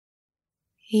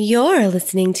You're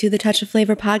listening to the Touch of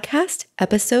Flavor podcast,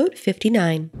 episode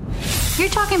 59. You're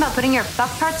talking about putting your fuck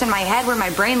parts in my head where my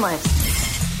brain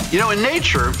lives. You know, in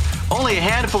nature, only a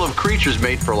handful of creatures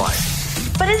mate for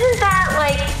life. But isn't that,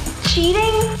 like,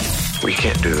 cheating? We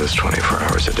can't do this 24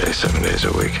 hours a day, 7 days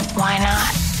a week. Why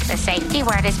not? The safety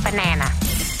word is banana.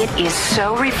 It is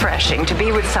so refreshing to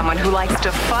be with someone who likes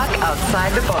to fuck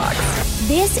outside the box.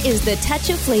 This is the Touch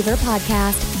of Flavor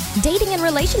podcast, dating and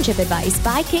relationship advice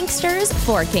by Kinksters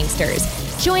for Kinksters.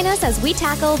 Join us as we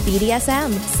tackle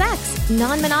BDSM, sex,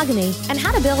 non-monogamy, and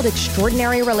how to build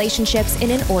extraordinary relationships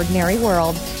in an ordinary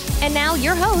world. And now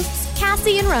your hosts,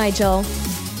 Cassie and Rigel.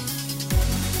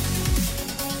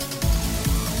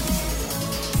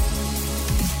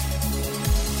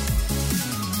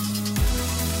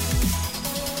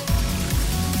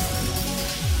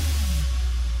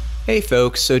 Hey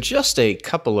folks, so just a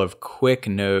couple of quick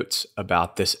notes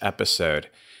about this episode.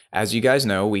 As you guys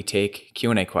know, we take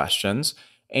Q&A questions,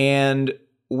 and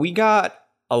we got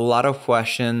a lot of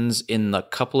questions in the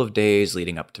couple of days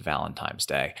leading up to Valentine's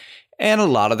Day, and a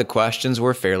lot of the questions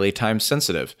were fairly time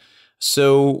sensitive.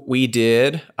 So we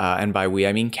did, and by we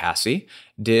I mean Cassie,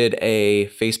 did a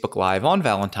Facebook Live on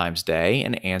Valentine's Day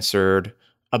and answered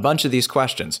a bunch of these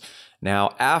questions.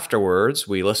 Now, afterwards,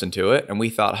 we listened to it and we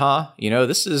thought,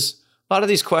 a lot of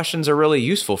these questions are really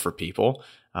useful for people,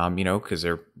 because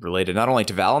they're related not only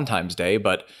to Valentine's Day,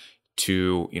 but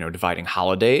to, dividing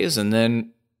holidays, and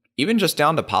then even just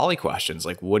down to poly questions,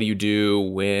 like what do you do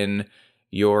when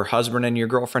your husband and your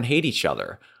girlfriend hate each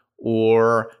other?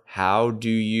 Or how do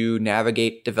you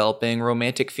navigate developing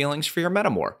romantic feelings for your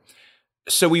metamor?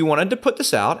 So we wanted to put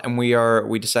this out, and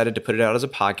we decided to put it out as a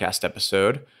podcast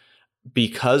episode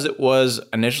because it was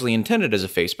initially intended as a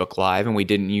Facebook Live and we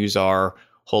didn't use our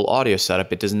whole audio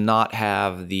setup. It does not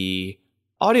have the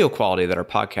audio quality that our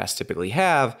podcasts typically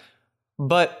have,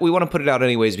 but we want to put it out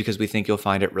anyways because we think you'll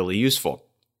find it really useful.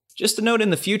 Just a note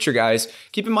in the future, guys,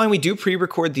 keep in mind we do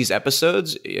pre-record these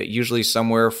episodes, usually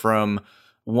somewhere from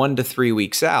 1 to 3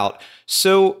 weeks out.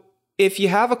 So if you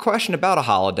have a question about a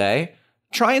holiday,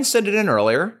 try and send it in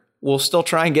earlier. We'll still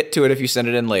try and get to it if you send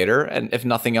it in later. And if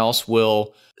nothing else,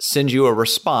 we'll send you a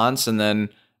response and then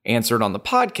answer it on the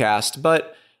podcast.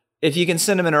 But if you can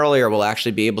send them in earlier, we'll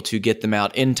actually be able to get them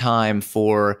out in time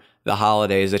for the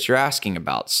holidays that you're asking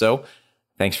about. So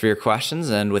thanks for your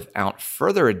questions. And without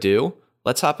further ado,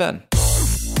 let's hop in.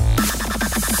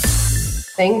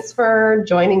 Thanks for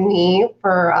joining me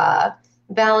for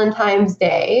Valentine's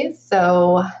Day.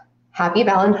 So happy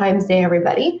Valentine's Day,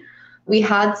 everybody. We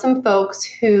had some folks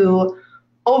who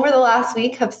over the last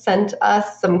week have sent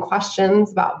us some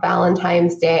questions about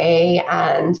Valentine's Day,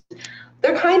 and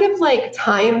they're kind of like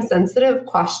time-sensitive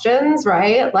questions,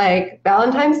 right? Like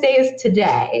Valentine's Day is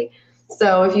today.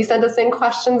 So if you send us in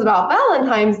questions about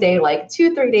Valentine's Day like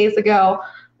 2-3 days ago,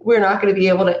 we're not going to be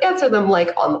able to answer them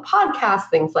like on the podcast,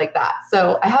 things like that.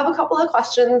 So I have a couple of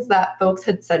questions that folks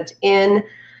had sent in.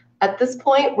 At this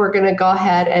point, we're going to go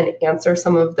ahead and answer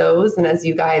some of those. And as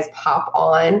you guys pop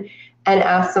on and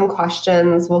ask some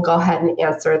questions, we'll go ahead and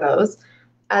answer those.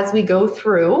 As we go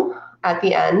through, at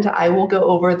the end, I will go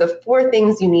over the 4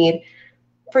 things you need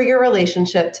for your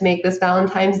relationship to make this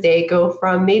Valentine's Day go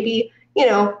from maybe,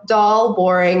 dull,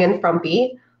 boring, and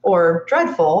frumpy, or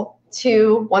dreadful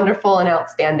to wonderful and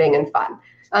outstanding and fun.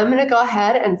 I'm going to go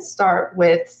ahead and start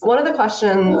with one of the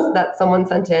questions that someone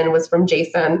sent in was from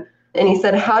Jason. And he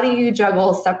said, how do you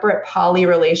juggle separate poly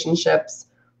relationships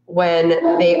when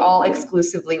they all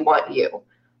exclusively want you?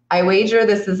 I wager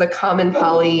this is a common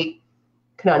poly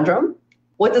conundrum.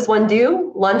 What does one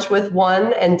do? Lunch with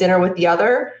one and dinner with the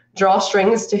other? Draw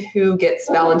strings to who gets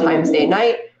Valentine's Day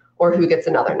night or who gets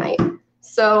another night.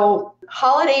 So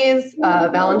holidays,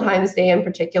 Valentine's Day in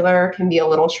particular, can be a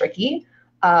little tricky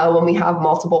when we have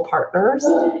multiple partners.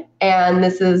 And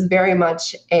this is very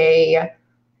much an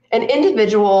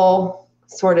individual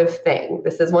sort of thing.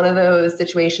 This is one of those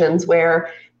situations where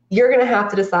you're going to have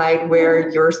to decide where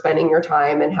you're spending your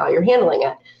time and how you're handling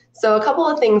it. So a couple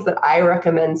of things that I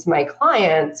recommend to my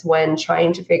clients when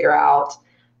trying to figure out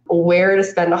where to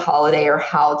spend a holiday or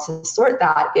how to sort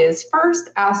that is first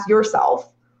ask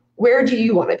yourself, where do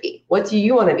you want to be? What do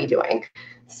you want to be doing?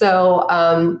 So,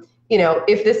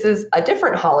 if this is a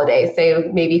different holiday, say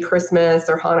maybe Christmas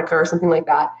or Hanukkah or something like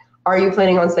that, are you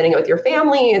planning on spending it with your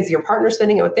family? Is your partner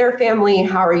spending it with their family?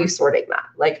 How are you sorting that?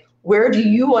 Like, where do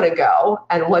you want to go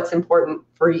and what's important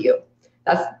for you?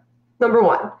 That's number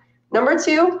 1. Number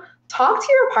 2, talk to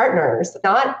your partners.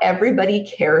 Not everybody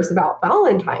cares about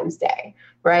Valentine's Day,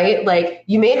 right? Like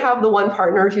you may have the one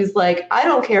partner who's like, I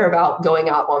don't care about going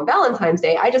out on Valentine's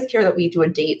Day. I just care that we do a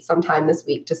date sometime this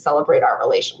week to celebrate our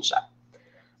relationship.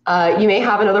 You may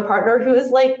have another partner who is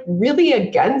like really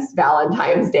against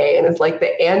Valentine's Day and is like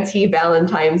the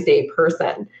anti-Valentine's Day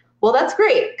person. Well, that's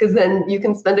great, because then you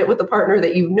can spend it with a partner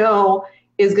that you know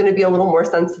is going to be a little more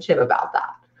sensitive about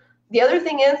that. The other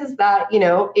thing is that,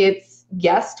 it's,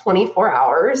 yes, 24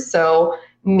 hours. So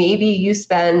maybe you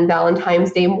spend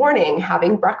Valentine's Day morning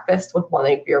having breakfast with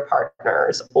one of your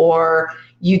partners, or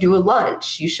you do a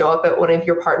lunch. You show up at one of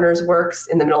your partner's works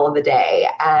in the middle of the day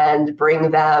and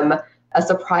bring them a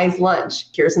surprise lunch.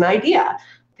 Here's an idea.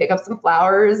 Pick up some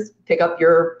flowers, pick up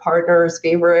your partner's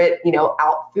favorite,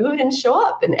 out food, and show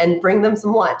up and bring them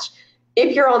some lunch.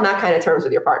 If you're on that kind of terms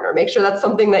with your partner, make sure that's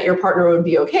something that your partner would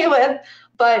be okay with,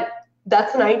 but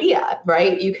that's an idea,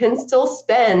 right? You can still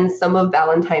spend some of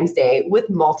Valentine's Day with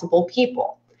multiple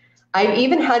people. I've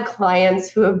even had clients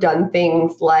who have done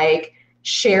things like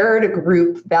shared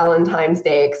group Valentine's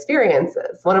Day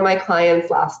experiences. One of my clients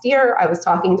last year, I was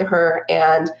talking to her,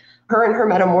 and her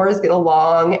metamors get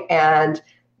along, and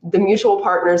the mutual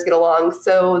partners get along.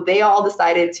 So they all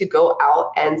decided to go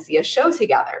out and see a show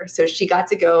together. So she got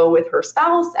to go with her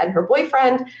spouse and her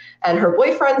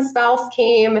boyfriend's spouse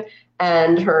came,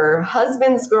 and her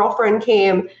husband's girlfriend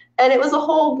came. And it was a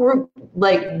whole group,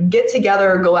 like, get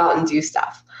together, go out and do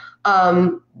stuff.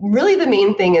 Really the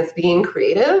main thing is being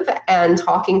creative and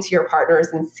talking to your partners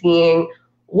and seeing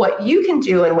what you can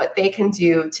do and what they can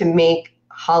do to make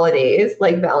holidays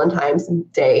like Valentine's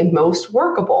Day most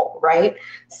workable, right?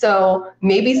 So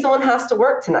maybe someone has to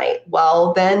work tonight.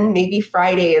 Well, then maybe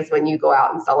Friday is when you go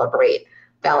out and celebrate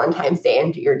Valentine's Day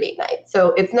and do your date night. So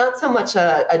it's not so much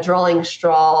a drawing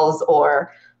straws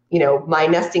or, my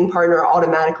nesting partner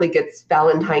automatically gets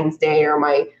Valentine's Day or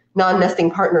my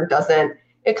non-nesting partner doesn't.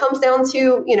 It comes down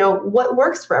to, what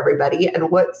works for everybody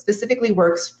and what specifically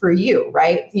works for you,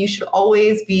 right? You should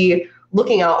always be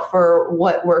looking out for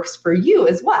what works for you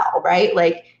as well, right?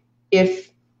 Like if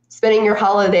spending your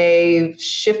holiday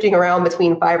shifting around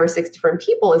between 5 or 6 different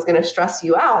people is going to stress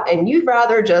you out, and you'd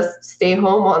rather just stay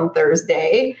home on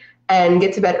Thursday and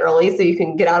get to bed early so you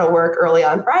can get out of work early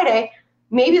on Friday,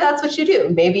 maybe that's what you do.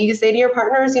 Maybe you say to your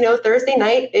partners, Thursday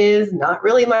night is not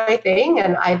really my thing,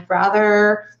 and I'd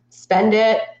rather spending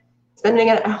it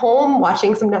at home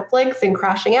watching some Netflix and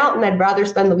crashing out, and I'd rather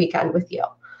spend the weekend with you.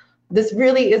 This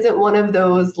really isn't one of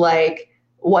those like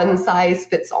one size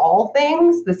fits all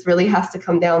things. This really has to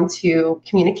come down to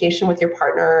communication with your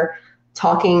partner,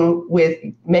 talking with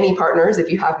many partners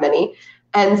if you have many,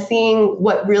 and seeing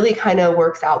what really kind of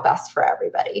works out best for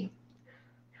everybody.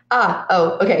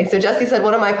 Okay. So Jessie said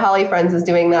one of my poly friends is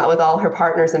doing that with all her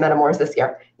partners and metamors this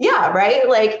year. Yeah, right?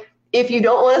 Like if you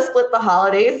don't want to split the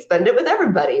holidays, spend it with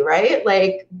everybody, right?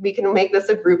 Like we can make this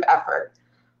a group effort.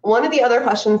 One of the other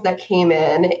questions that came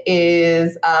in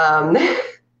is,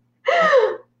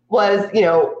 what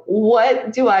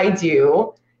do I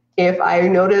do if I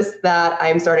notice that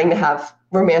I'm starting to have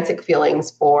romantic feelings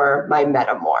for my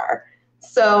metamor?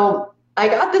 So I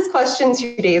got this question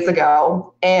 2 days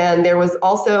ago, and there was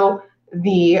also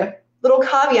the little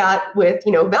caveat with,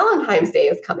 Valentine's Day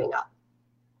is coming up.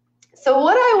 So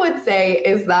what I would say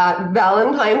is that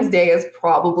Valentine's Day is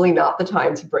probably not the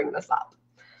time to bring this up.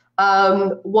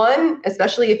 One,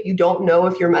 especially if you don't know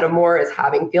if your metamor is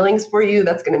having feelings for you,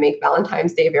 that's going to make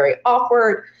Valentine's Day very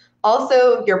awkward.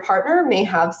 Also, your partner may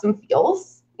have some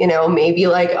feels, maybe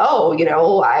like,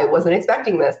 I wasn't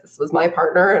expecting this. This was my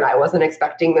partner and I wasn't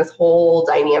expecting this whole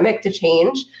dynamic to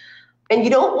change. And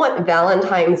you don't want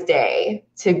Valentine's Day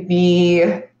to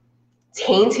be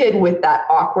tainted with that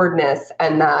awkwardness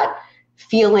and that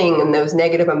feeling and those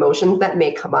negative emotions that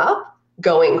may come up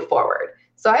going forward.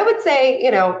 So I would say,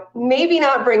 maybe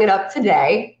not bring it up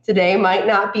today. Today might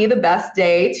not be the best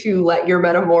day to let your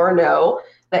metamor know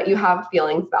that you have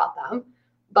feelings about them.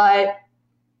 But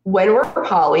when we're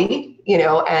poly,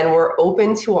 and we're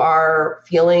open to our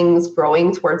feelings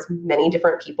growing towards many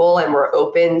different people, and we're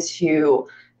open to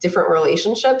different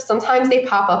relationships, sometimes they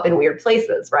pop up in weird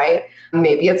places, right?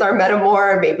 Maybe it's our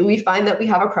metamor, maybe we find that we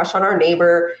have a crush on our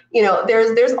neighbor.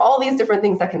 There's all these different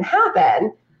things that can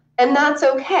happen. And that's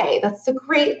okay. That's the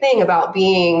great thing about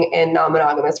being in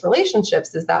non-monogamous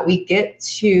relationships is that we get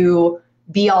to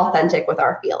be authentic with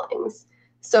our feelings.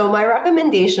 So my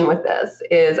recommendation with this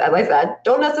is, as I said,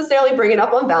 don't necessarily bring it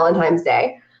up on Valentine's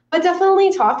Day, but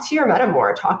definitely talk to your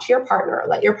metamor, talk to your partner,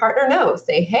 let your partner know,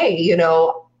 say, hey,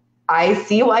 I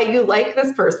see why you like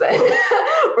this person,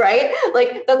 right?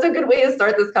 Like that's a good way to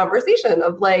start this conversation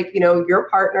of like, your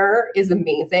partner is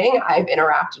amazing. I've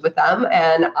interacted with them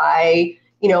and I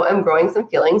am growing some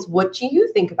feelings. What do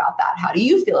you think about that? How do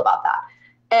you feel about that?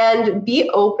 And be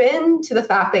open to the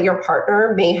fact that your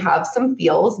partner may have some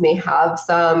feels, may have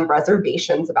some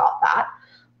reservations about that.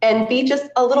 and be just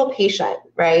a little patient,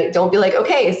 right? Don't be like,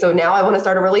 okay, so now I want to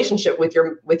start a relationship with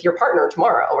your partner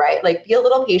tomorrow, right? Like, be a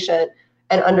little patient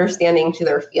and understanding to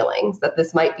their feelings that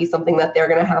this might be something that they're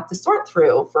going to have to sort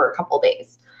through for a couple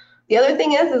days. The other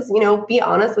thing is, be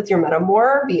honest with your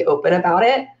metamor, be open about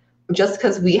it. Just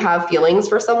because we have feelings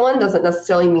for someone doesn't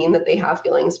necessarily mean that they have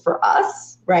feelings for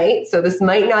us, right? So this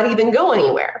might not even go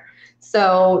anywhere.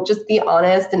 So just be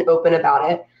honest and open about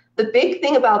it. The big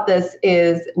thing about this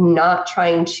is not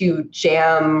trying to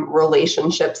jam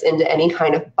relationships into any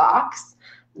kind of box.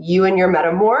 You and your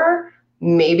metamor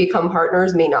may become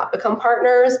partners, may not become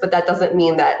partners, but that doesn't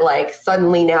mean that like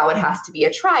suddenly now it has to be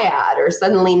a triad, or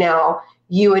suddenly now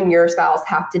you and your spouse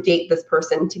have to date this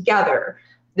person together.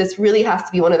 This really has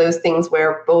to be one of those things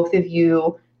where both of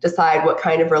you decide what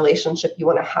kind of relationship you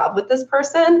want to have with this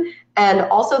person. And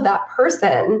also that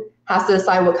person has to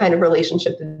decide what kind of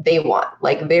relationship they want.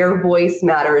 Like, their voice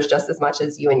matters just as much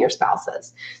as you and your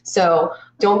spouse's. So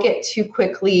don't get too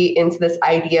quickly into this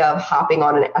idea of hopping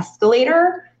on an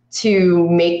escalator to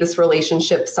make this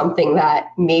relationship something that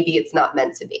maybe it's not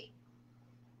meant to be.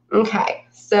 Okay,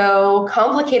 so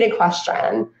complicated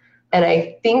question. And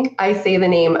I think I say the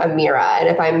name Amira. And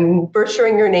if I'm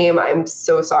butchering your name, I'm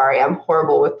so sorry. I'm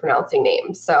horrible with pronouncing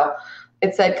names. So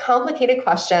it said, complicated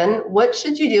question. What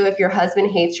should you do if your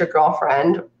husband hates your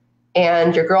girlfriend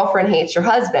and your girlfriend hates your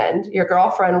husband? Your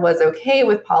girlfriend was okay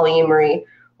with polyamory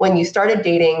when you started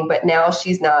dating, but now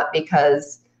she's not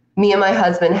because me and my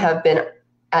husband have been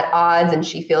at odds and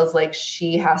she feels like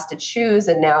she has to choose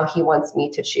and now he wants me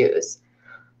to choose.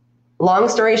 Long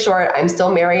story short, I'm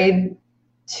still married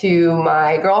to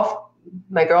my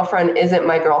girlfriend isn't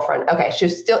my girlfriend. Okay,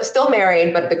 she's still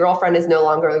married, but the girlfriend is no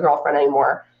longer the girlfriend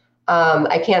anymore.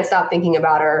 I can't stop thinking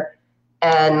about her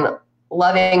and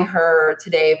loving her.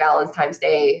 Today, Valentine's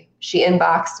Day, she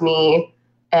inboxed me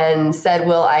and said,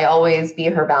 will I always be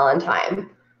her Valentine?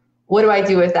 What do I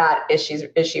do with that? Is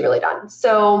she really done?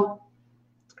 So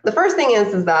the first thing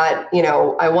is that,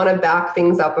 I want to back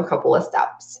things up a couple of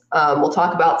steps. We'll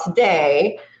talk about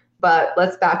today, but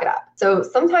let's back it up. So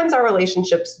sometimes our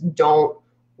relationships don't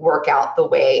work out the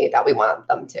way that we want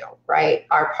them to, right?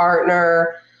 Our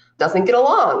partner doesn't get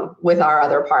along with our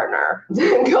other partner.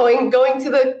 going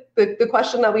to the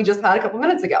question that we just had a couple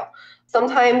minutes ago.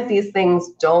 Sometimes these things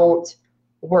don't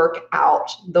work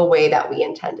out the way that we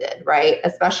intended, right?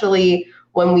 Especially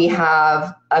when we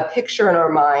have a picture in our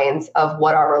minds of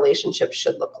what our relationship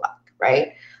should look like,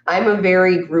 right? I'm a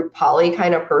very group poly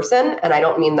kind of person, and I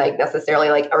don't mean like necessarily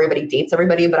like everybody dates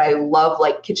everybody, but I love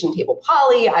like kitchen table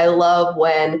poly. I love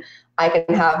when I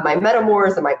can have my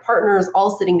metamors and my partners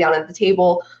all sitting down at the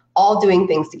table, all doing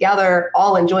things together,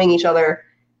 all enjoying each other.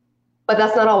 But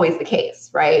that's not always the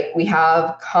case, right? We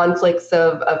have conflicts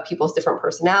of people's different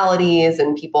personalities,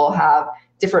 and people have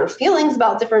different feelings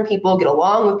about different people, get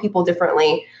along with people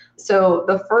differently. So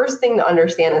the first thing to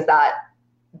understand is that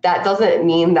that doesn't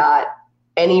mean that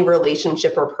any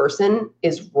relationship or person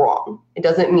is wrong. It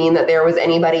doesn't mean that there was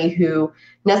anybody who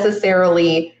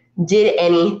necessarily did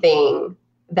anything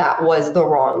that was the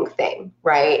wrong thing,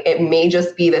 right? It may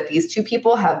just be that these two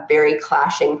people have very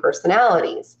clashing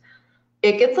personalities.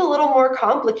 It gets a little more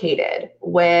complicated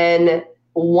when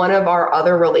one of our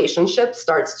other relationships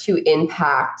starts to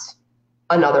impact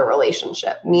another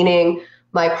relationship, meaning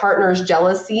my partner's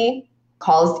jealousy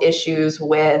caused issues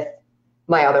with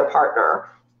my other partner,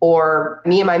 or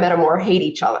me and my metamor hate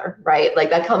each other, right?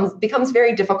 Like that becomes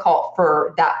very difficult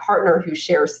for that partner who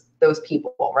shares those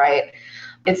people, right?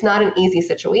 It's not an easy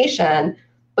situation,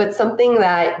 but something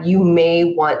that you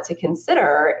may want to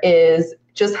consider is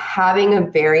just having a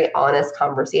very honest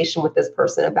conversation with this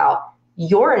person about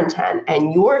your intent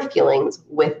and your feelings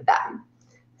with them.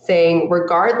 Saying,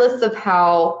 regardless of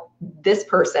how this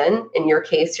person, in your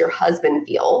case, your husband,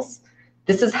 feels,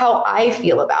 this is how I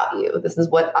feel about you. This is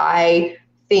what I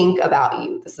think about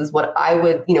you. This is what I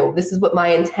would, this is what my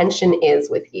intention is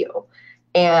with you.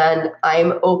 And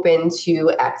I'm open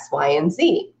to X, Y, and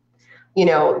Z.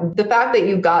 The fact that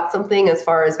you got something as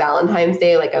far as Valentine's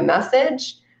Day, like a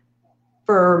message,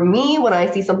 for me, when I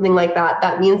see something like that,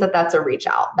 that means that that's a reach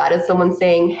out. That is someone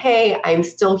saying, hey, I'm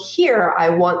still here. I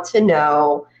want to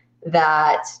know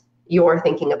that you're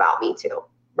thinking about me too,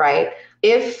 right?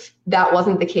 If that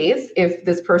wasn't the case, if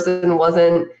this person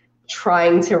wasn't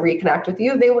trying to reconnect with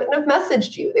you, they wouldn't have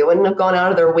messaged you. They wouldn't have gone out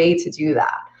of their way to do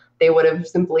that. They would have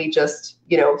simply just,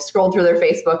 scrolled through their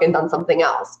Facebook and done something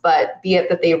else. But be it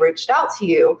that they reached out to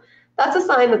you, that's a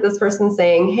sign that this person's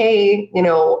saying, hey,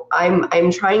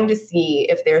 I'm trying to see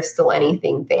if there's still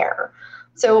anything there.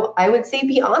 So I would say,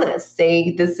 be honest,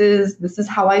 say, this is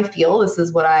how I feel. This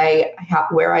is what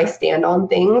where I stand on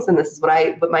things. And this is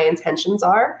what my intentions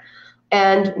are.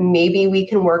 And maybe we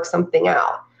can work something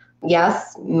out.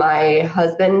 Yes, my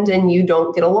husband and you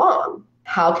don't get along.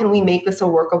 How can we make this a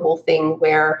workable thing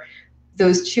where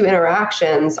those two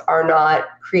interactions are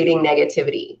not creating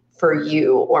negativity for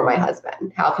you or my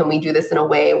husband? How can we do this in a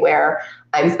way where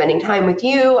I'm spending time with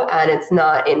you and it's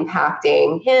not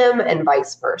impacting him and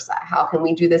vice versa? How can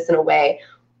we do this in a way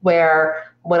where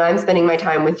when I'm spending my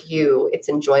time with you, it's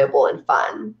enjoyable and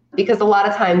fun? Because a lot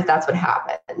of times that's what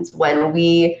happens when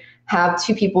we have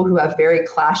two people who have very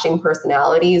clashing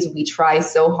personalities. We try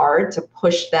so hard to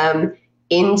push them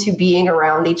into being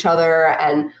around each other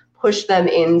and push them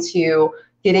into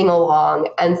getting along.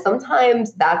 And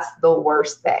sometimes that's the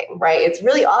worst thing, right? It's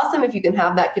really awesome if you can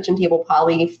have that kitchen table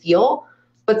poly feel,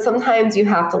 but sometimes you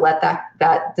have to let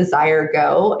that desire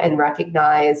go and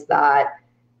recognize that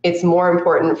it's more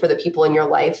important for the people in your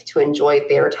life to enjoy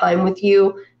their time with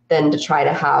you than to try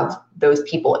to have those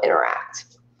people interact.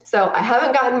 So I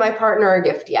haven't gotten my partner a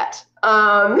gift yet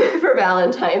for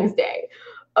Valentine's Day.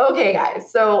 Okay,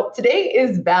 guys, so today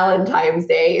is Valentine's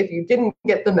Day. If you didn't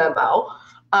get the memo,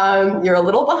 you're a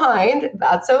little behind.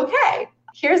 That's okay.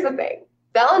 Here's the thing.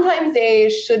 Valentine's Day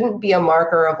shouldn't be a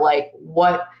marker of like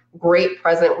what great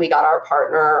present we got our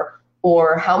partner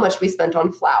or how much we spent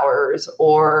on flowers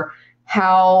or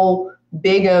how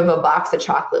big of a box of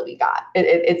chocolate we got.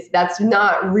 That's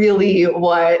not really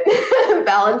what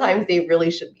Valentine's Day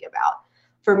really should be about.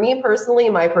 For me personally,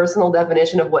 my personal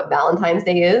definition of what Valentine's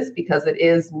Day is, because it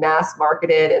is mass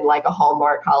marketed and like a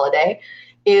Hallmark holiday,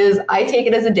 is I take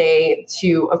it as a day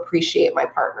to appreciate my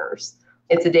partners.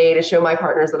 It's a day to show my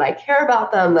partners that I care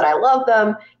about them, that I love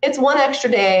them. It's one extra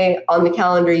day on the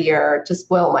calendar year to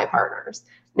spoil my partners.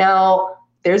 Now,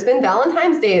 there's been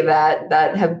Valentine's Day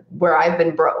where I've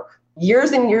been broke.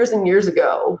 Years and years and years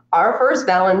ago, our first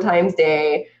Valentine's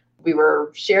Day, we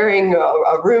were sharing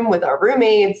a room with our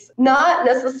roommates, not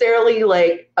necessarily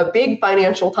like a big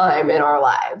financial time in our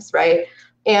lives, right?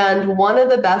 And one of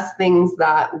the best things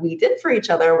that we did for each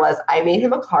other was I made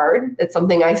him a card. It's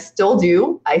something I still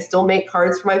do. I still make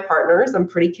cards for my partners. I'm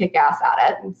pretty kick-ass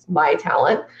at it. It's my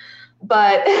talent.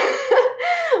 But,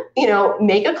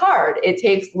 make a card. It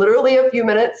takes literally a few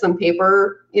minutes, some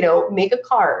paper, make a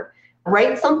card.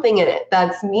 Write something in it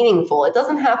that's meaningful. It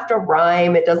doesn't have to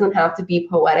rhyme. It doesn't have to be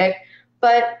poetic,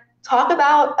 but talk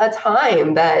about a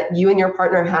time that you and your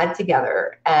partner had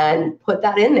together and put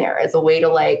that in there as a way to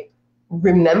like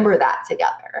remember that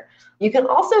together. You can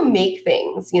also make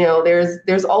things,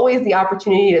 there's always the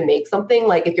opportunity to make something.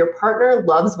 Like if your partner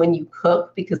loves when you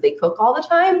cook because they cook all the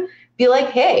time, be like,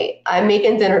 hey, I'm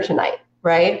making dinner tonight,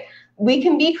 right? We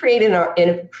can be creative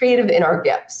in our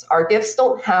gifts. Our gifts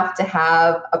don't have to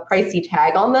have a pricey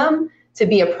tag on them to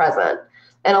be a present.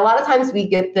 And a lot of times we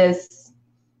get this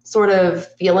sort of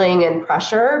feeling and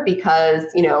pressure because,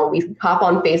 we hop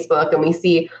on Facebook and we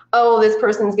see, oh, this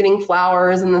person's getting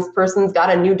flowers and this person's got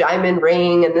a new diamond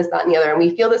ring and this, that, and the other. And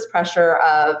we feel this pressure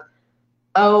of,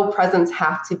 oh, presents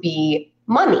have to be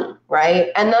money, right?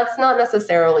 And that's not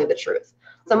necessarily the truth.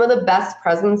 Some of the best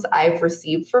presents I've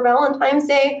received for Valentine's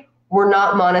Day were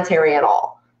not monetary at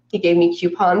all. He gave me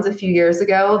coupons a few years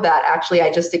ago that actually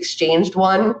I just exchanged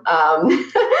one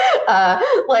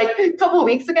like a couple of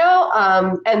weeks ago.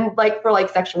 And like for like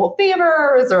sexual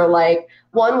favors or like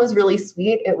one was really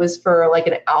sweet. It was for like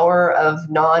an hour of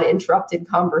non-interrupted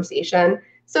conversation.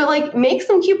 So like make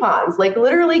some coupons, like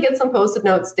literally get some Post-it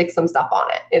notes, stick some stuff on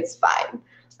it. It's fine.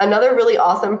 Another really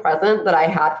awesome present that I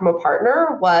had from a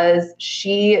partner was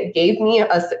she gave me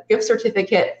a gift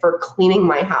certificate for cleaning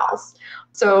my house.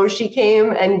 So she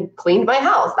came and cleaned my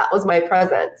house. That was my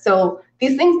present. So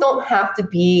these things don't have to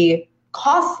be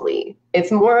costly.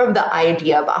 It's more of the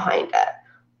idea behind it.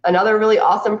 Another really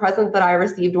awesome present that I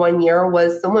received one year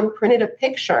was someone printed a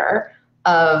picture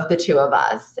of the two of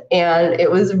us. And it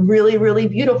was really, really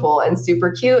beautiful and super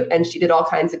cute. And she did all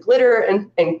kinds of glitter and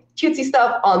cutesy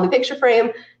stuff on the picture frame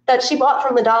that she bought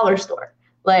from the dollar store.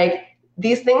 Like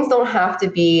these things don't have to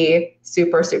be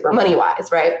super, super money wise,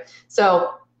 right?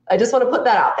 So I just want to put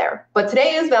that out there. But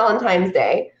today is Valentine's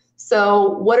Day. So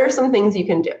what are some things you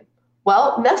can do?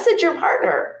 Well, message your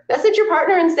partner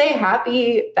and say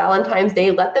happy Valentine's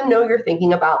Day. Let them know you're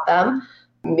thinking about them.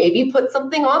 Maybe put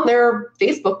something on their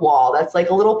Facebook wall that's like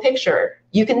a little picture.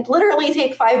 You can literally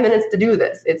take 5 minutes to do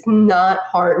this. It's not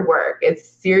hard work. It's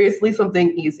seriously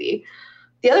something easy.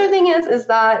 The other thing is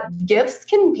that gifts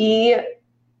can be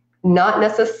not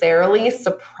necessarily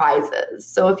surprises.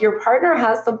 So if your partner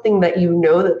has something that you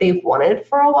know that they've wanted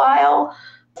for a while,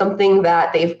 something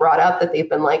that they've brought up that they've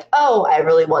been like, oh, I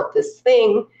really want this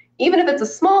thing. Even if it's a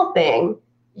small thing,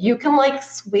 you can like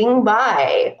swing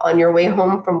by on your way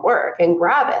home from work and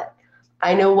grab it.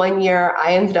 I know one year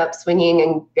I ended up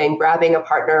swinging and grabbing a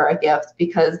partner a gift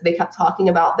because they kept talking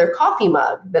about their coffee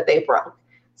mug that they broke.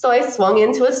 So I swung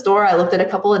into a store, I looked at a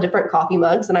couple of different coffee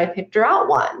mugs and I picked her out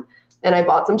one. And I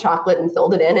bought some chocolate and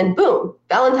filled it in and boom,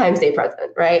 Valentine's Day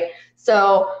present, right?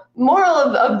 So moral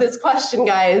of this question,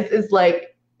 guys, is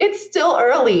like, it's still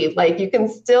early. Like you can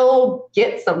still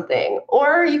get something,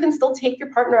 or you can still take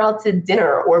your partner out to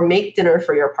dinner or make dinner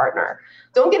for your partner.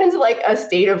 Don't get into like a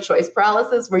state of choice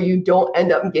paralysis where you don't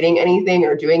end up getting anything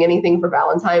or doing anything for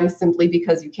Valentine's simply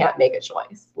because you can't make a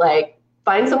choice. Like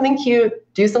find something cute,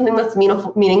 do something that's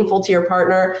meaningful to your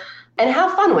partner, and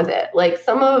have fun with it. Like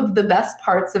some of the best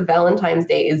parts of Valentine's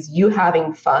Day is you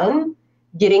having fun,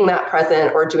 getting that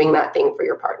present or doing that thing for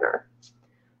your partner.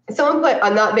 Someone put,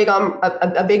 I'm not big on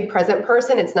a big present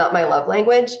person. It's not my love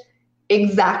language.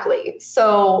 Exactly.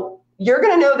 So you're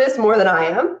going to know this more than I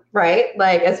am, right?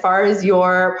 Like as far as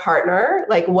your partner,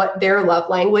 like what their love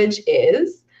language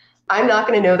is. I'm not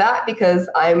going to know that because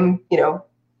I'm,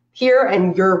 here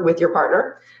and you're with your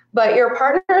partner. But your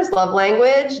partner's love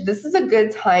language, this is a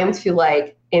good time to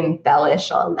like embellish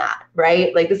on that,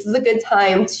 right? Like this is a good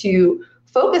time to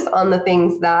focus on the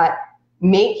things that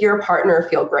make your partner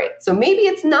feel great. So maybe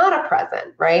it's not a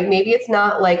present, right? Maybe it's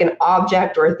not like an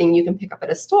object or a thing you can pick up at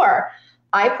a store.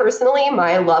 I personally,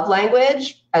 my love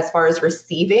language as far as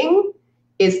receiving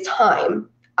is time.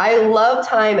 I love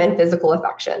time and physical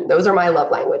affection. Those are my love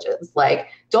languages. Like,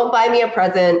 don't buy me a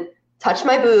present, touch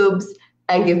my boobs,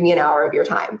 and give me an hour of your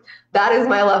time. That is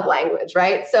my love language,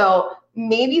 right? So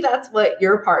maybe that's what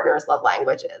your partner's love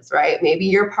language is, right? Maybe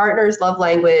your partner's love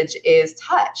language is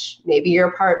touch. Maybe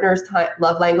your partner's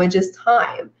love language is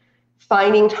time.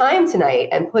 Finding time tonight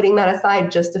and putting that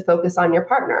aside just to focus on your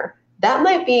partner. That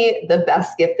might be the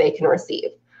best gift they can receive.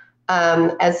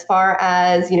 As far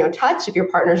as, touch, if your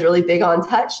partner's really big on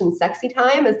touch and sexy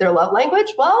time as their love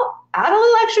language, well, add a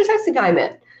little extra sexy time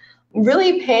in.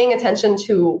 Really paying attention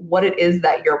to what it is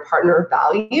that your partner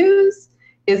values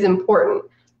is important.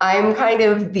 I'm kind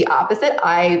of the opposite.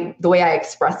 The way I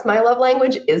express my love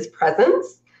language is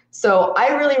presents. So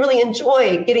I really, really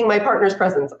enjoy getting my partner's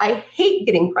presents. I hate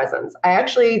getting presents. I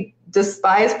actually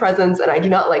despise presents and I do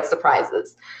not like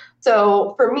surprises.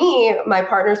 So for me, my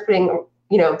partner's putting,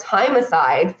 time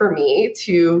aside for me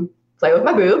to play with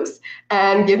my boobs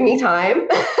and give me time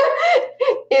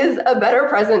is a better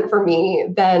present for me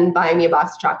than buying me a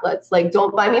box of chocolates. Like,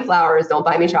 don't buy me flowers, don't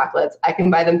buy me chocolates. I can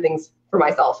buy them things for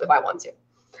myself if I want to.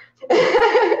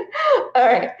 All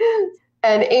right.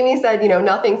 And Amy said,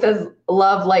 nothing says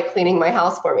love like cleaning my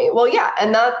house for me. Well, yeah.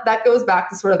 And that goes back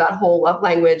to sort of that whole love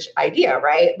language idea,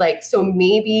 right? Like, so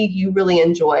maybe you really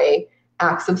enjoy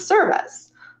acts of service.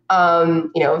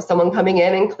 Someone coming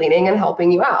in and cleaning and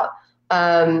helping you out.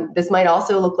 This might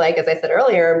also look like, as I said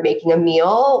earlier, making a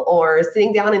meal or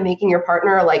sitting down and making your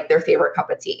partner like their favorite cup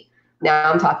of tea.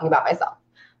 Now I'm talking about myself.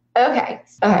 Okay.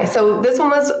 So this one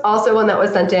was also one that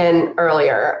was sent in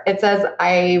earlier. It says,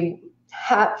 I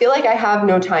feel like I have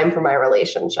no time for my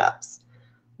relationships.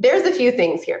 There's a few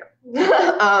things here.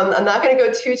 I'm not going to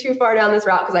go too far down this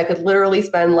route because I could literally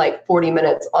spend like 40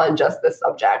 minutes on just this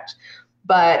subject,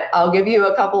 but I'll give you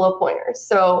a couple of pointers.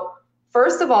 So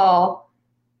first of all,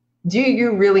 do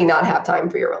you really not have time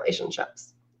for your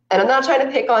relationships? And I'm not trying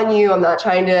to pick on you. I'm not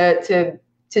trying to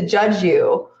judge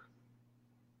you.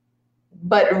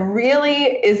 But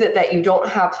really, is it that you don't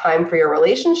have time for your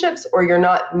relationships or you're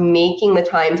not making the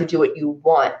time to do what you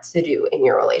want to do in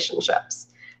your relationships?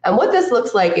 And what this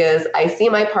looks like is I see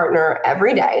my partner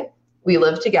every day. We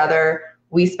live together.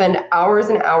 We spend hours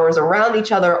and hours around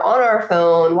each other on our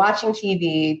phone, watching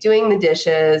TV, doing the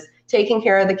dishes, taking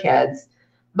care of the kids,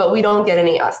 but we don't get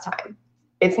any us time.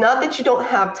 It's not that you don't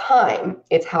have time,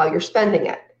 it's how you're spending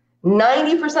it.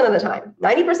 90% of the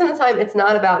time, it's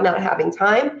not about not having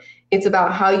time. It's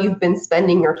about how you've been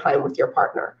spending your time with your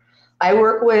partner. I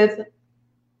work with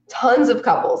tons of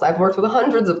couples. I've worked with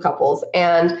hundreds of couples.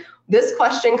 And this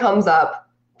question comes up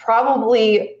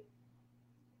probably,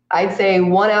 I'd say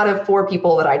 1 out of 4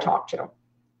 people that I talk to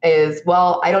is,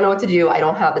 well, I don't know what to do. I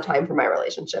don't have the time for my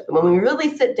relationship. And when we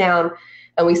really sit down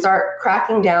and we start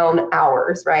cracking down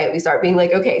hours, right? We start being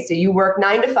like, okay, so you work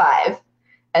 9 to 5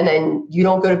 and then you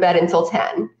don't go to bed until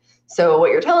 10. So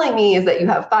what you're telling me is that you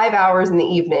have 5 hours in the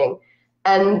evening.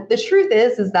 And the truth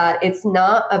is that it's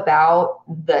not about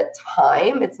the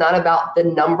time. It's not about the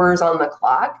numbers on the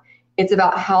clock. It's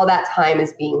about how that time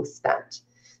is being spent.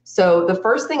 So the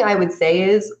first thing I would say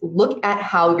is look at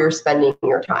how you're spending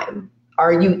your time.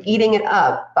 Are you eating it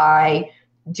up by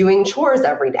doing chores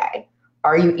every day?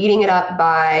 Are you eating it up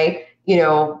by,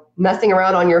 messing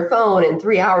around on your phone and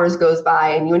 3 hours goes by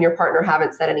and you and your partner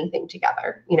haven't said anything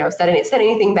together, said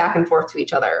anything back and forth to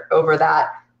each other over that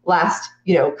last,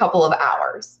 couple of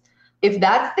hours? If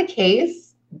that's the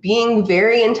case, being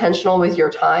very intentional with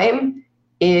your time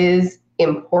is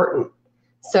important.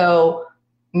 So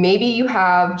maybe you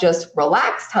have just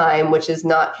relaxed time, which is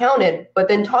not counted, but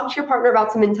then talk to your partner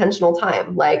about some intentional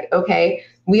time. Like, okay,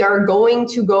 we are going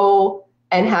to go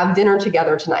and have dinner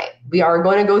together tonight. We are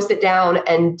going to go sit down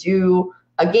and do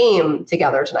a game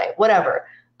together tonight, whatever.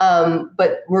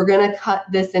 But we're going to cut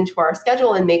this into our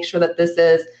schedule and make sure that this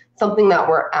is something that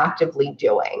we're actively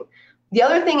doing. The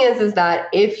other thing is that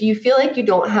if you feel like you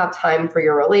don't have time for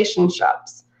your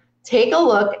relationships, take a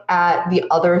look at the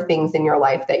other things in your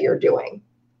life that you're doing.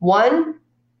 One,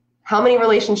 how many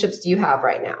relationships do you have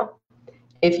right now?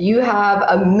 If you have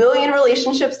 1 million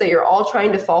relationships that you're all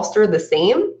trying to foster the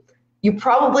same, you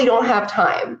probably don't have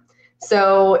time.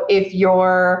 So if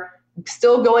you're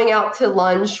still going out to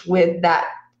lunch with that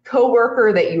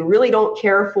coworker that you really don't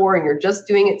care for and you're just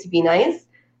doing it to be nice,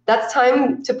 that's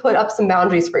time to put up some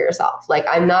boundaries for yourself. Like,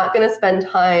 I'm not going to spend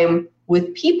time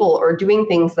with people or doing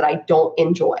things that I don't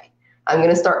enjoy. I'm going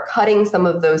to start cutting some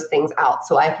of those things out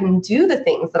so I can do the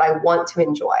things that I want to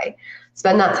enjoy.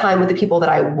 Spend that time with the people that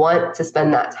I want to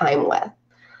spend that time with.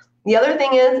 The other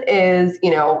thing is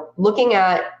looking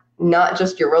at not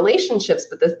just your relationships,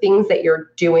 but the things that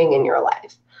you're doing in your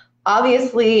life.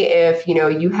 Obviously, if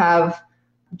you have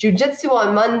jujitsu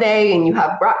on Monday and you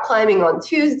have rock climbing on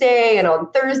Tuesday, and on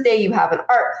Thursday you have an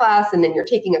art class, and then you're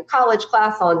taking a college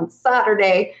class on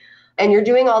Saturday, and you're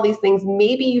doing all these things,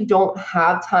 maybe you don't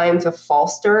have time to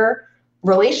foster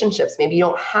relationships. Maybe you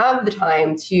don't have the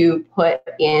time to put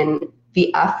in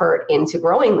the effort into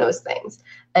growing those things.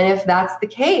 And if that's the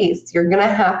case, you're going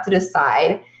to have to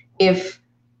decide if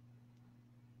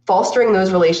fostering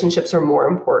those relationships are more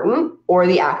important or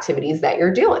the activities that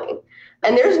you're doing.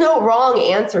 And there's no wrong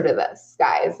answer to this,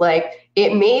 guys. Like,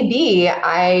 it may be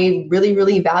I really,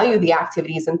 really value the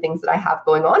activities and things that I have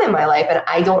going on in my life, and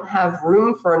I don't have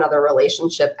room for another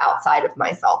relationship outside of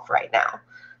myself right now.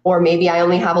 Or maybe I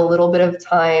only have a little bit of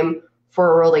time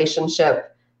for a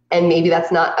relationship, and maybe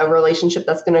that's not a relationship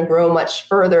that's going to grow much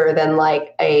further than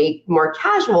like a more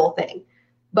casual thing.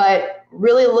 But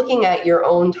really looking at your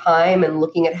own time and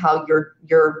looking at how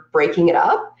you're breaking it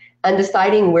up and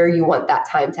deciding where you want that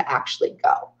time to actually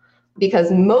go.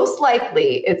 Because most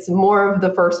likely it's more of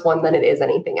the first one than it is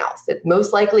anything else.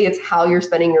 Most likely it's how you're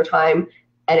spending your time,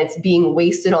 and it's being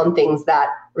wasted on things that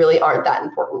really aren't that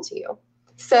important to you.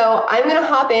 So I'm going to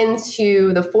hop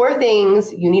into the 4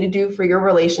 things you need to do for your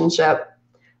relationship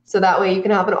so that way you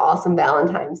can have an awesome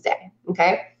Valentine's Day.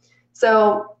 Okay.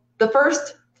 So the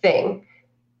first thing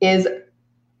is,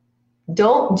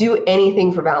 don't do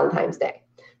anything for Valentine's Day.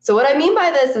 So what I mean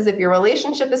by this is, if your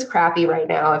relationship is crappy right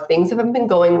now, if things haven't been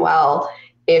going well,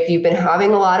 if you've been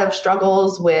having a lot of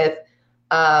struggles with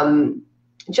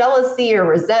jealousy or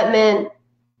resentment,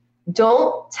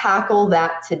 don't tackle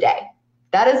that today.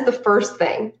 That is the first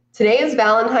thing. Today is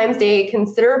Valentine's Day.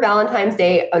 Consider Valentine's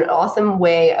Day an awesome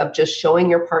way of just showing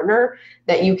your partner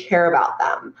that you care about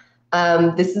them.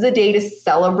 This is a day to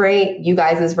celebrate you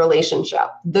guys' relationship,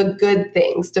 the good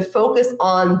things, to focus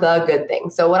on the good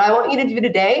things. So what I want you to do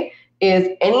today is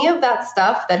any of that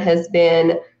stuff that has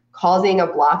been causing a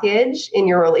blockage in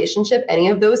your relationship, any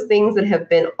of those things that have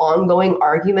been ongoing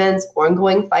arguments,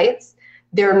 ongoing fights,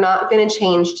 they're not going to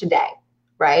change today,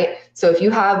 right? So if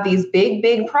you have these big,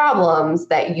 big problems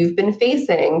that you've been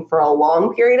facing for a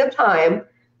long period of time,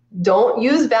 don't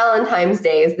use Valentine's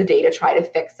Day as the day to try to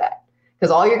fix it.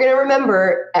 Because all you're going to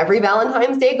remember every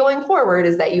Valentine's Day going forward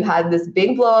is that you had this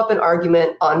big blow up and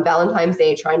argument on Valentine's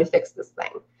Day trying to fix this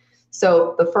thing.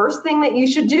 So the first thing that you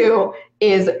should do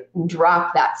is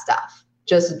drop that stuff.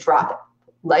 Just drop it.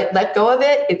 Let go of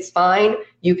it. It's fine.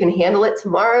 You can handle it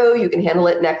tomorrow. You can handle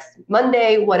it next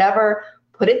Monday, whatever.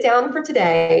 Put it down for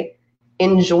today.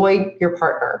 Enjoy your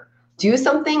partner. Do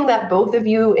something that both of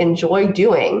you enjoy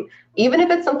doing, even if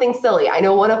it's something silly. I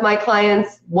know one of my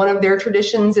clients, one of their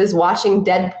traditions is watching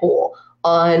Deadpool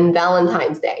on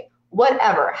Valentine's Day.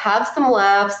 Whatever. Have some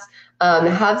laughs.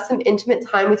 Have some intimate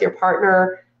time with your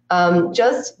partner.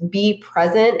 Just be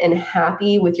present and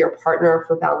happy with your partner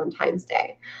for Valentine's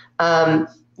Day.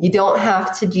 You don't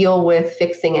have to deal with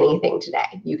fixing anything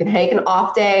today. You can take an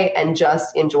off day and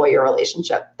just enjoy your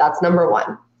relationship. That's number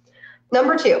 1.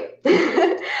 Number 2,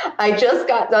 I just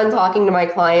got done talking to my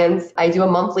clients. I do a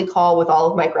monthly call with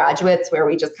all of my graduates where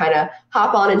we just kind of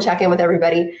hop on and check in with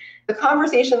everybody. The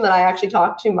conversation that I actually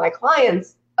talked to my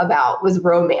clients about was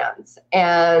romance.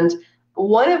 And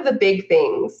one of the big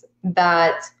things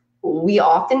that we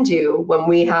often do when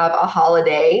we have a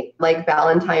holiday like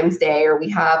Valentine's Day, or we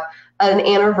have an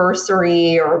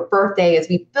anniversary or a birthday, is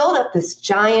we build up this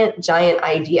giant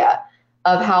idea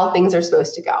of how things are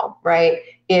supposed to go, right?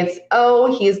 It's,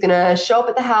 oh, he's going to show up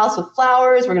at the house with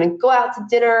flowers. We're going to go out to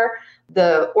dinner.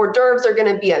 The hors d'oeuvres are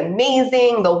going to be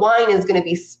amazing. The wine is going to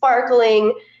be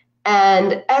sparkling.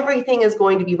 And everything is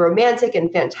going to be romantic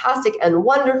and fantastic and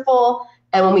wonderful.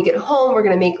 And when we get home, we're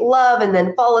going to make love and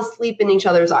then fall asleep in each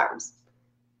other's arms.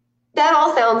 That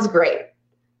all sounds great.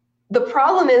 The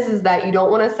problem is that you don't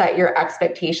want to set your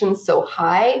expectations so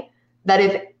high that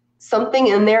if something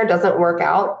in there doesn't work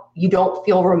out, you don't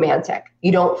feel romantic.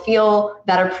 You don't feel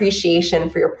that appreciation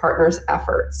for your partner's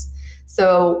efforts.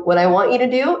 So what I want you to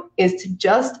do is to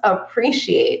just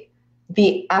appreciate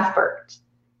the effort.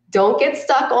 Don't get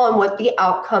stuck on what the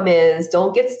outcome is.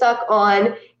 Don't get stuck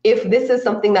on if this is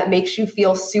something that makes you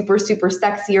feel super, super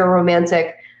sexy or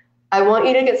romantic. I want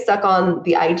you to get stuck on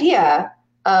the idea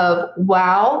of,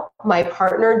 wow, my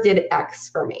partner did X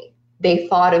for me. They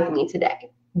thought of me today.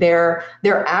 Their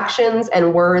actions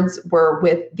and words were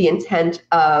with the intent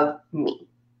of me.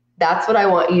 That's what I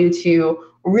want you to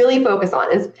really focus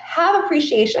on, is have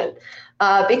appreciation.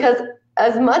 Because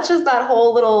as much as that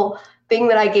whole little thing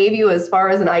that I gave you as far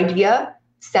as an idea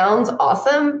sounds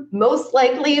awesome, most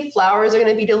likely flowers are going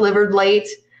to be delivered late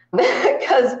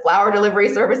because flower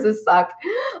delivery services suck.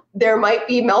 There might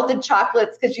be melted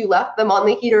chocolates because you left them on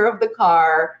the heater of the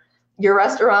car. Your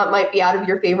restaurant might be out of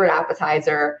your favorite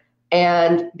appetizer,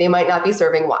 and they might not be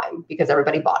serving wine because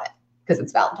everybody bought it because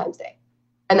it's Valentine's Day.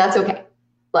 And that's okay.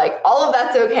 Like, all of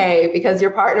that's okay because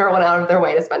your partner went out of their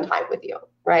way to spend time with you,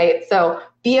 right? So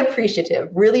be appreciative.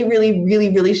 Really, really, really,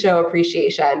 really show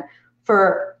appreciation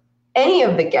for any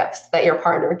of the gifts that your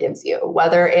partner gives you,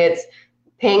 whether it's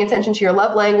paying attention to your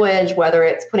love language, whether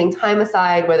it's putting time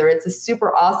aside, whether it's a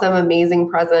super awesome, amazing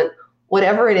present,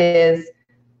 whatever it is,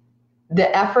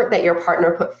 the effort that your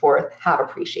partner put forth, have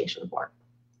appreciation for.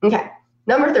 Okay,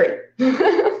 number 3,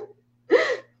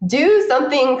 do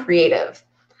something creative.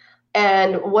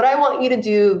 And what I want you to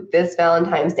do this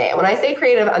Valentine's Day, and when I say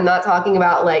creative, I'm not talking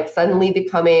about like suddenly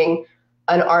becoming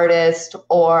an artist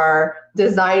or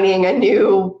designing a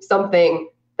new something.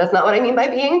 That's not what I mean by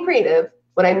being creative.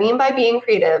 What I mean by being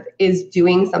creative is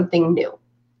doing something new,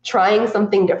 trying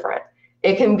something different.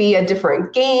 It can be a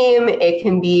different game. It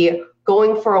can be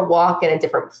going for a walk in a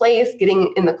different place,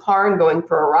 getting in the car and going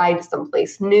for a ride to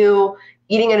someplace new,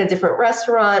 eating at a different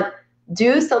restaurant.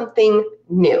 Do something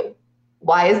new.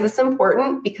 Why is this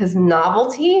important? Because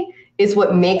novelty is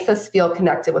what makes us feel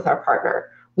connected with our partner.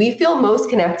 We feel most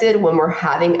connected when we're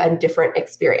having a different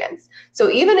experience. So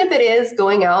even if it is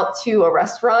going out to a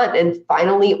restaurant and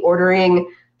finally ordering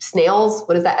snails,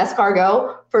 what is that,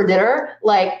 escargot for dinner,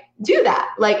 like do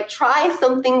that. Like try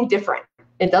something different.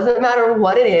 It doesn't matter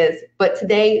what it is, but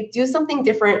today do something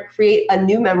different, create a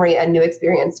new memory, a new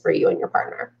experience for you and your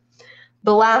partner.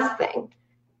 The last thing,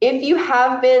 if you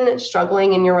have been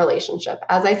struggling in your relationship,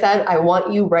 as I said, I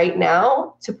want you right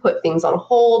now to put things on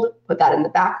hold, put that in the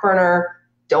back burner.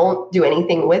 Don't do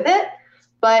anything with it,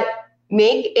 but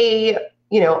make a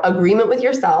agreement with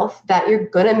yourself that you're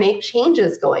going to make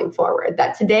changes going forward,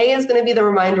 that today is going to be the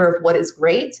reminder of what is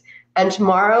great, and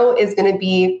tomorrow is going to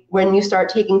be when you start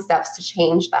taking steps to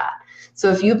change that.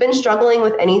 So if you've been struggling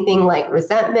with anything like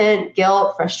resentment,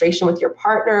 guilt, frustration with your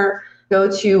partner, go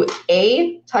to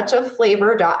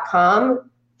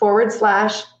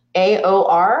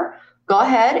atouchofflavor.com/AOR. Go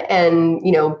ahead and,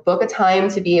 book a time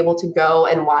to be able to go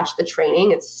and watch the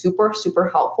training. It's super, super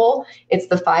helpful. It's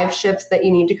the 5 shifts that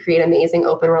you need to create amazing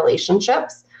open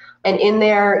relationships. And in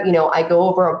there, I go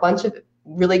over a bunch of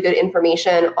really good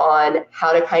information on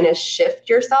how to kind of shift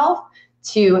yourself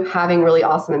to having really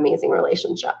awesome, amazing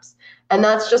relationships. And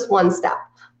that's just one step.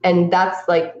 And that's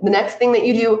like the next thing that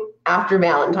you do after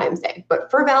Valentine's Day. But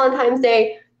for Valentine's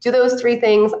Day, do those 3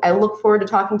 things. I look forward to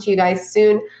talking to you guys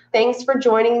soon. Thanks for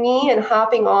joining me and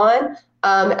hopping on.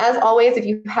 As always, if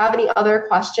you have any other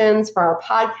questions for our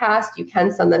podcast, you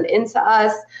can send them in to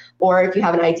us. Or if you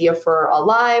have an idea for a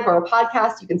live or a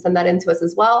podcast, you can send that in to us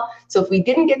as well. So if we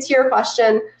didn't get to your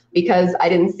question because I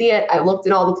didn't see it, I looked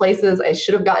in all the places, I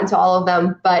should have gotten to all of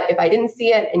them. But if I didn't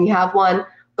see it and you have one,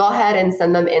 go ahead and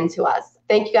send them in to us.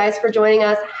 Thank you guys for joining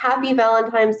us. Happy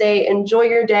Valentine's Day. Enjoy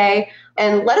your day.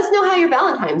 And let us know how your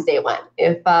Valentine's Day went.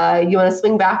 If you want to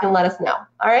swing back and let us know.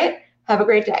 All right? Have a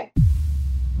great day.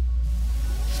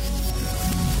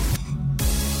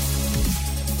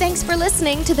 Thanks for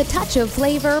listening to the Touch of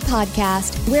Flavor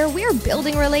podcast, where we're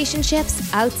building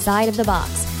relationships outside of the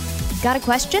box. Got a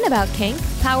question about kink,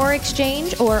 power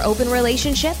exchange, or open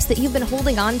relationships that you've been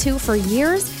holding on to for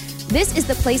years? This is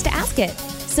the place to ask it.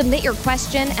 Submit your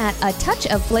question at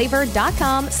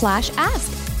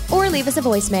atouchofflavor.com/ask or leave us a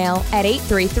voicemail at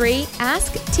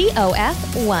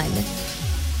 833-ASK-TOF1.